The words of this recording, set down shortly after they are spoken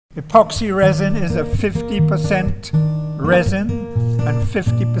Epoxy resin is a 50% resin and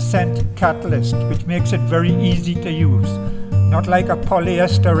 50% catalyst, which makes it very easy to use. Not like a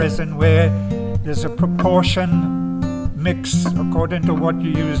polyester resin where there's a proportion mix according to what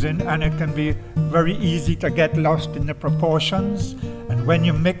you're using, and it can be very easy to get lost in the proportions. And when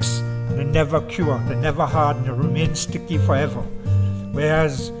you mix, they never cure, they never harden, they remain sticky forever.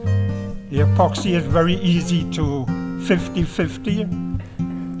 Whereas the epoxy is very easy to 50-50.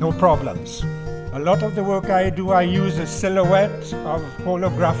 No problems. A lot of the work I do, I use a silhouette of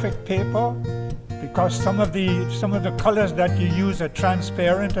holographic paper because some of the colors that you use are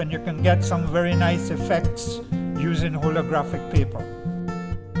transparent and you can get some very nice effects using holographic paper.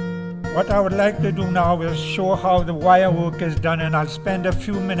 What I would like to do now is show how the wire work is done, and I'll spend a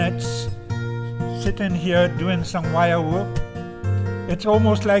few minutes sitting here doing some wire work. It's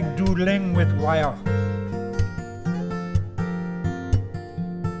almost like doodling with wire.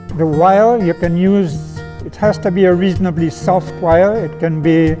 The wire you can use, it has to be a reasonably soft wire. It can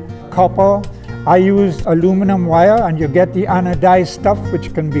be copper. I use aluminum wire, and you get the anodized stuff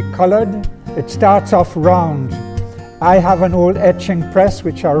which can be colored. It starts off round. I have an old etching press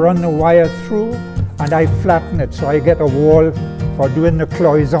which I run the wire through and I flatten it so I get a wall for doing the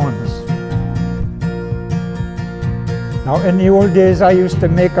cloisons. Now in the old days I used to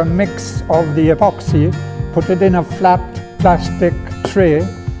make a mix of the epoxy, put it in a flat plastic tray.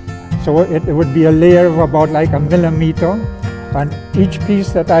 So it would be a layer of about like 1 millimeter, and each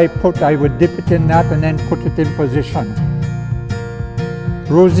piece that I put, I would dip it in that and then put it in position.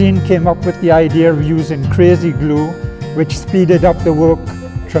 Rosine came up with the idea of using crazy glue, which speeded up the work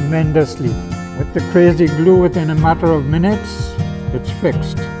tremendously. With the crazy glue, within a matter of minutes, it's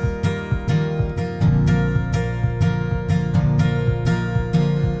fixed.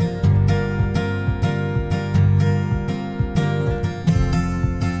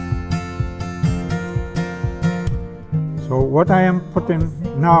 So what I am putting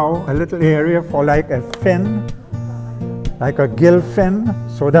now, a little area for like a fin, like a gill fin,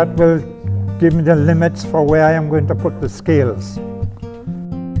 so that will give me the limits for where I am going to put the scales.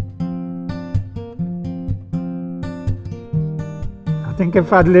 I think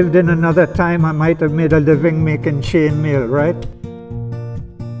if I'd lived in another time, I might have made a living making chainmail, right?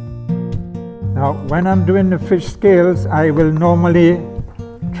 Now, when I'm doing the fish scales, I will normally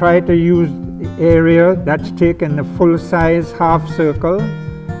try to use area that's taken the full size half circle,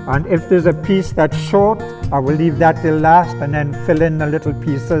 and if there's a piece that's short, I will leave that till last and then fill in the little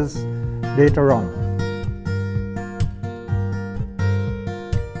pieces later on.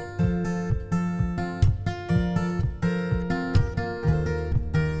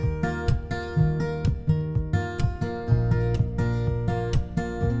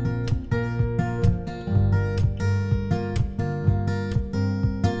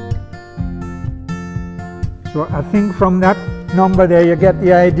 So I think from that number there you get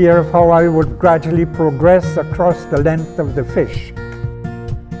the idea of how I would gradually progress across the length of the fish.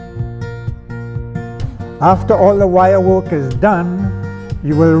 After all the wire work is done,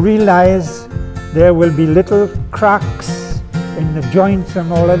 you will realize there will be little cracks in the joints and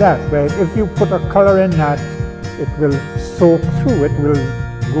all of that, where if you put a color in that, it will soak through, it will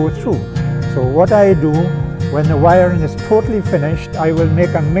go through. So what I do, when the wiring is totally finished, I will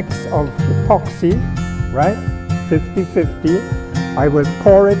make a mix of epoxy, right, 50-50. I will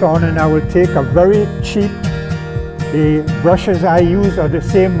pour it on, and I will take a very cheap, the brushes I use are the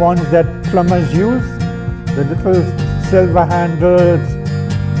same ones that plumbers use, the little silver handled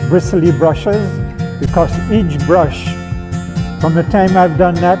bristly brushes, because each brush, from the time I've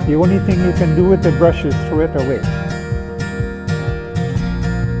done that, the only thing you can do with the brush is throw it away.